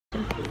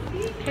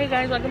Hey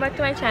guys, welcome back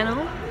to my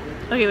channel.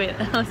 Okay, wait,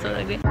 that was so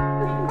ugly.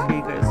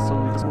 Okay guys, so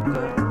we just woke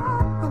up.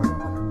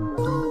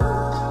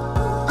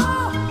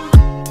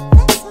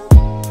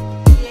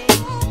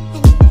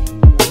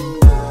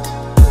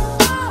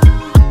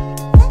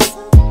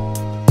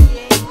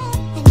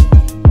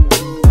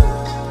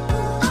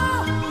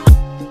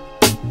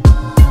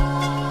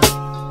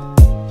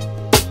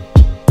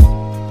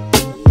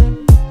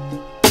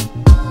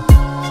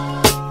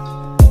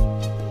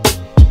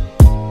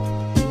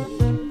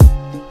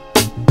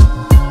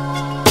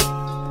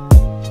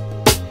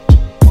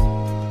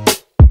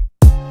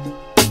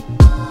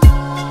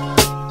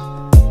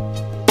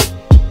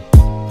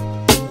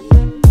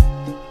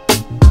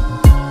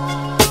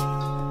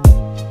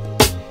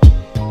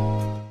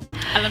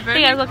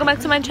 Hey guys, welcome back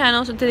to my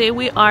channel. So today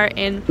we are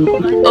in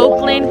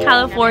Oakland,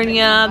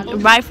 California,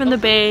 right from the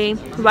bay,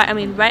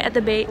 right at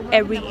the bay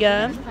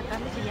area.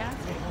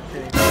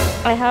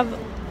 I have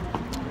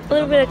a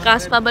little bit of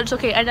caspa, but it's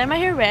okay. I dyed my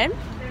hair red,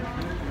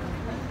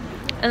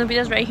 and the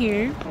video's right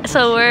here.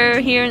 So we're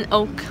here in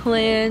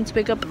Oakland to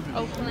pick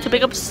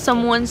up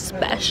someone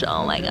special.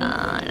 Oh my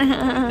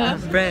god.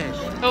 Fresh.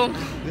 Oh.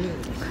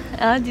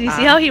 Did you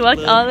see how he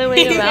walked all the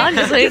way around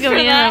just so he could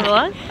be in the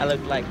vlog? I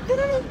look like.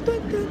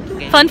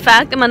 Fun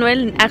fact,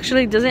 Emmanuel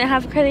actually doesn't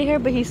have curly hair,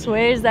 but he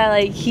swears that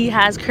like he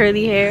has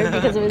curly hair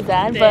because of his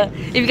dad. But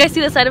if you guys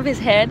see the side of his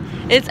head,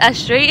 it's as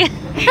straight.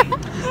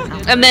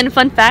 And then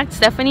fun fact,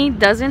 Stephanie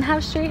doesn't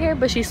have straight hair,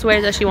 but she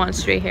swears that she wants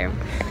straight hair.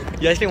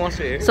 You actually want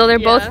straight hair? So they're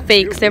both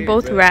fakes. They're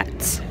both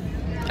rats,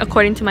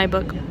 according to my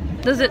book.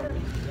 Does it?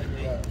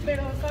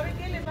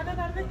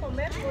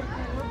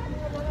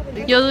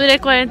 Yo duré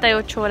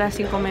 48 horas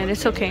sin comer.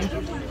 It's okay.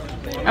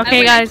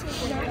 Okay, guys.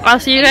 I'll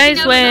see you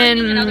guys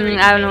when,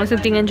 I don't know,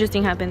 something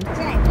interesting happens.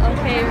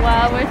 Okay,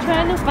 well, we're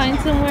trying to find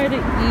somewhere to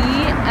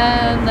eat.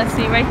 Let's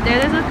see, right there,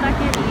 there's a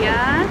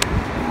taqueria.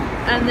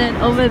 And then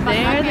over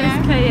there, there's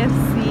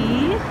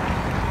KFC.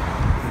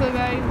 So,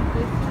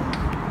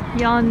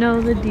 guys, y'all know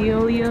the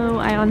deal, yo.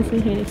 I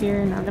honestly hate it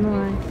here, not gonna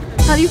lie.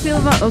 How do you feel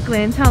about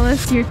Oakland? Tell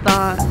us your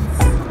thoughts.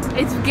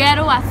 It's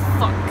ghetto as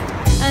fuck.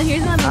 And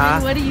here's another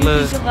one. What do you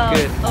think about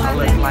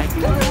Oakland?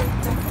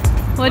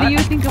 What do you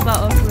think about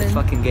Oakland? It's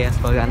fucking gay as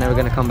fuck. I'm never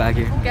gonna come back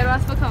here. Ghetto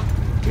as fuck, huh?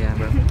 Yeah,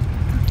 bro.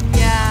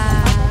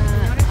 Yeah.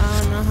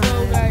 I don't know how.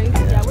 So guys,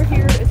 yeah, we're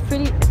here. It's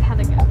pretty. It's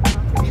hella ghetto.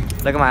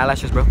 Look at my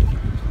eyelashes, bro.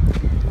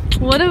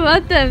 What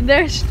about them?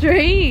 They're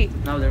straight.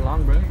 No, they're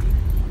long, bro.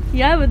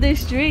 Yeah, but they're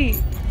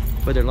straight.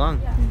 But they're long.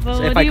 But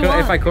So what if do you want?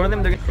 if I curl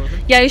them, they're gonna curl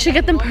them. Yeah, you should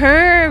get them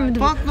permed.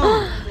 Fuck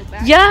no.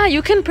 Yeah,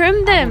 you can perm I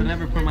would them.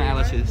 never perm my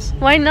eyelashes.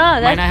 Why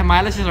not? My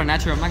eyelashes are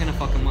natural. I'm not gonna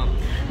fuck them up.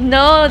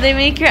 No, they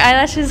make your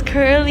eyelashes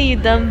curly, you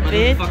dumb But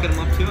bitch. fucking them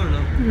up too or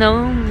no?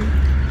 No.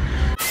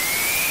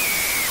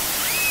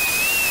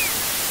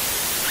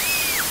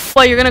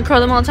 What, you're gonna curl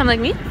them all the time like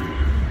me?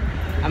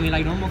 I mean,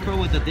 like normal curl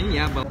with the thing,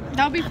 yeah, but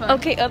That'll be fun.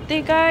 Okay,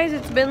 update guys.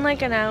 It's been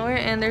like an hour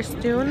and they're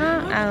still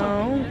not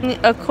out.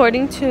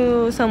 According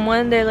to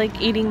someone, they're like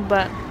eating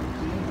butt.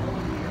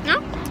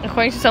 No?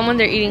 According to someone,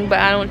 they're eating, but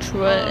I don't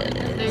trust.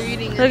 They're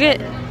eating. Look at.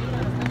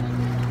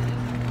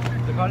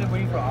 they're probably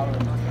waiting for all of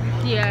them.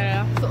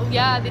 Yeah. So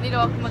yeah, they need to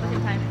all come at the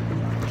same time.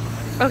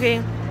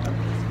 Okay.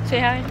 Say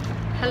hi.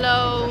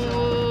 Hello.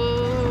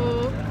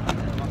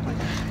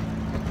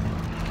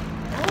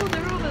 Oh,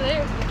 they're over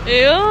there.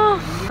 Ew.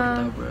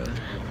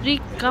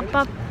 Rica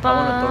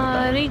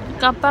papa,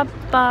 rica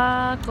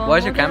papa. Why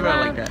is your camera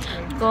like that?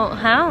 Go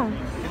how?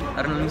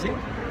 I don't know. Let me see.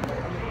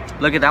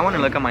 Look at that one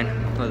and look at mine.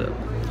 Hold up.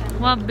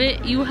 Well,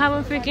 bit you have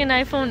a freaking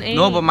iPhone 8.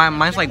 No, but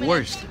mine's like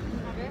worse.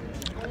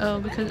 Oh,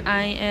 because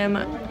I am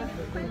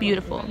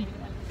beautiful.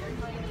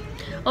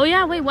 Oh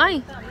yeah, wait,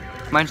 why?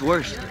 Mine's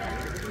worse.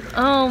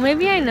 Oh,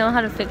 maybe I know how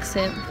to fix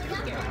it.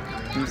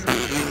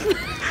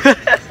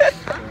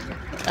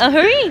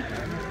 Hurry!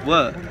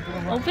 What?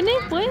 Open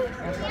it, boy.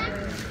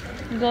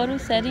 Go to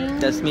settings.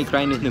 That's me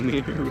crying in the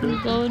mirror.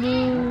 Go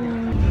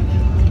to.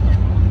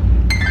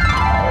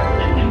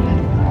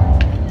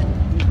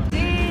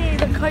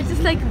 The car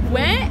just like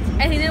went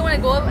and he didn't want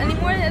to go up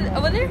anymore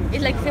over there.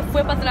 It like se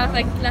fue para atrás,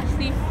 like let's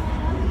see.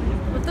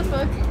 What the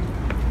fuck?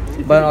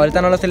 But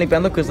ahorita no la estoy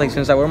limpiando because like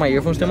since I wear my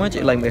earphones too much,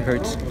 it like it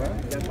hurts.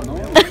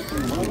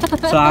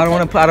 So I don't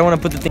want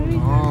to put the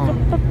thing. Oh.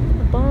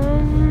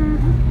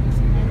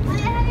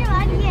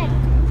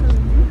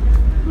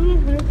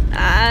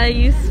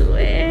 You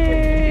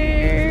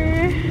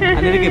swear.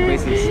 I need to get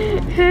braces.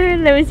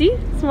 Let me see.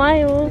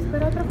 Smile.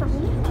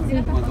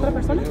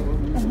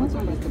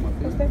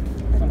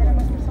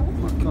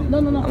 I'm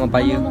gonna buy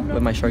you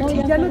with my shark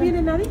teeth.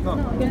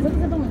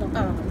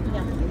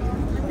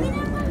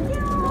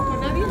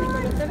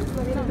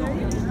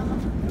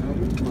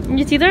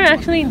 Your teeth are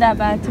actually that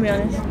bad, to be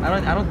honest.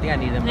 I don't think I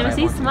need them. Let me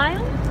see.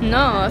 Smile.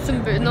 No,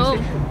 no.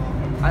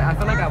 I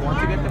feel like I want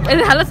to get them. Is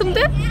it hella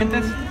something?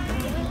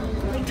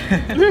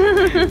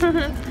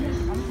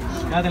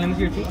 Let me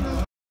see your teeth.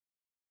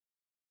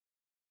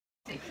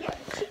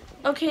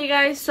 Okay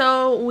guys,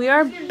 so we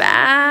are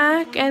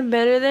back and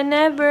better than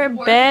ever.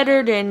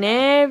 Better than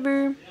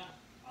ever.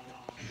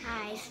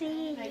 Hi.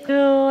 Ew,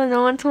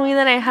 no one told me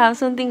that I have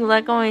something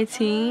black on my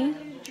teeth.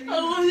 I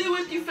was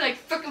with you for like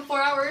fucking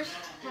 4 hours.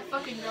 That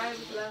fucking drive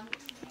was loud.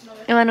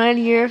 Emmanuel,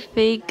 you're a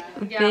fake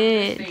Yeah,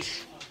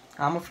 bitch.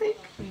 I'm a freak?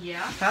 Yeah.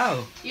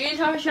 How? You didn't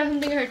tell her she had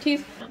something in her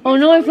teeth. Oh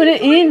no, I put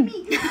it in.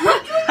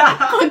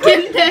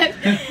 Fucking dead.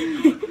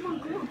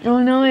 Oh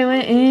no, it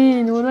went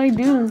in. What do I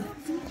do?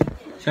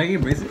 Should I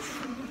get braces?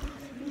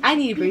 I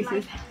need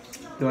braces.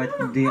 Do I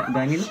need them?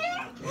 I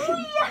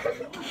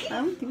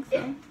don't think so.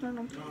 I don't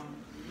know.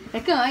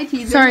 Look at my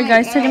teeth. Sorry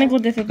guys, technical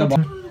difficulty.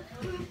 I'm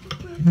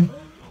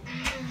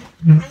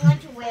going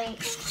to wait.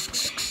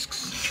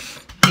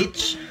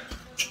 Bitch.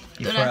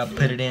 Before I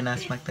put it in, I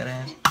smack that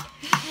ass.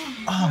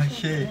 Oh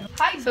shit.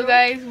 So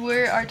guys,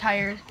 we are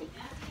tired.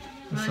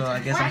 So I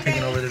guess I'm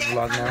taking over this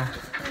vlog now.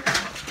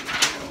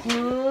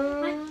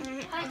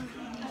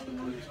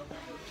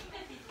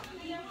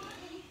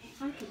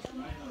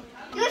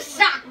 You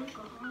suck.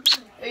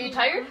 Are you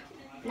tired?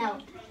 No.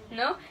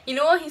 No? You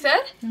know what he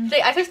said? He's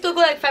like, I could still go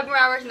like 5 more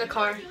hours in the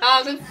car. I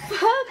was like,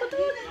 fuck, what the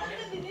fuck?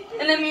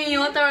 And then me and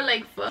Yota were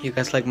like, fuck. You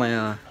guys like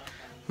my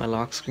my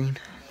lock screen?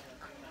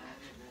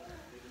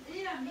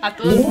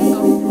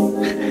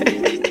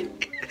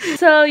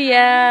 So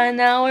yeah,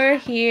 now we're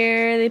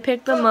here. They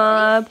picked them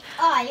up.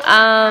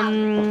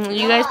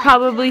 You guys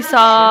probably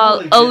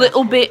saw a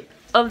little bit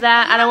of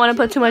that. I don't want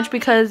to put too much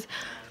because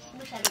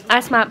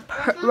that's my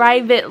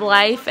private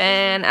life,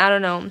 and I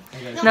don't know.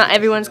 Not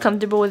everyone's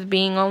comfortable with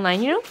being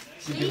online, you know?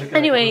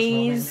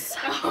 Anyways,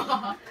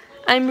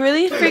 I'm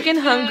really freaking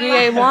hungry.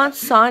 I want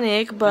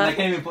Sonic, but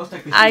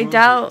I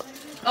doubt.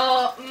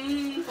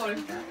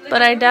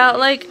 But I doubt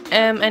like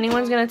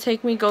anyone's gonna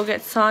take me go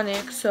get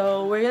Sonic.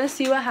 So we're gonna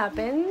see what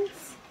happens,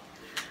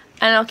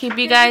 and I'll keep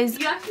you guys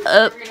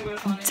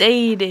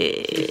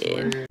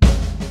updated.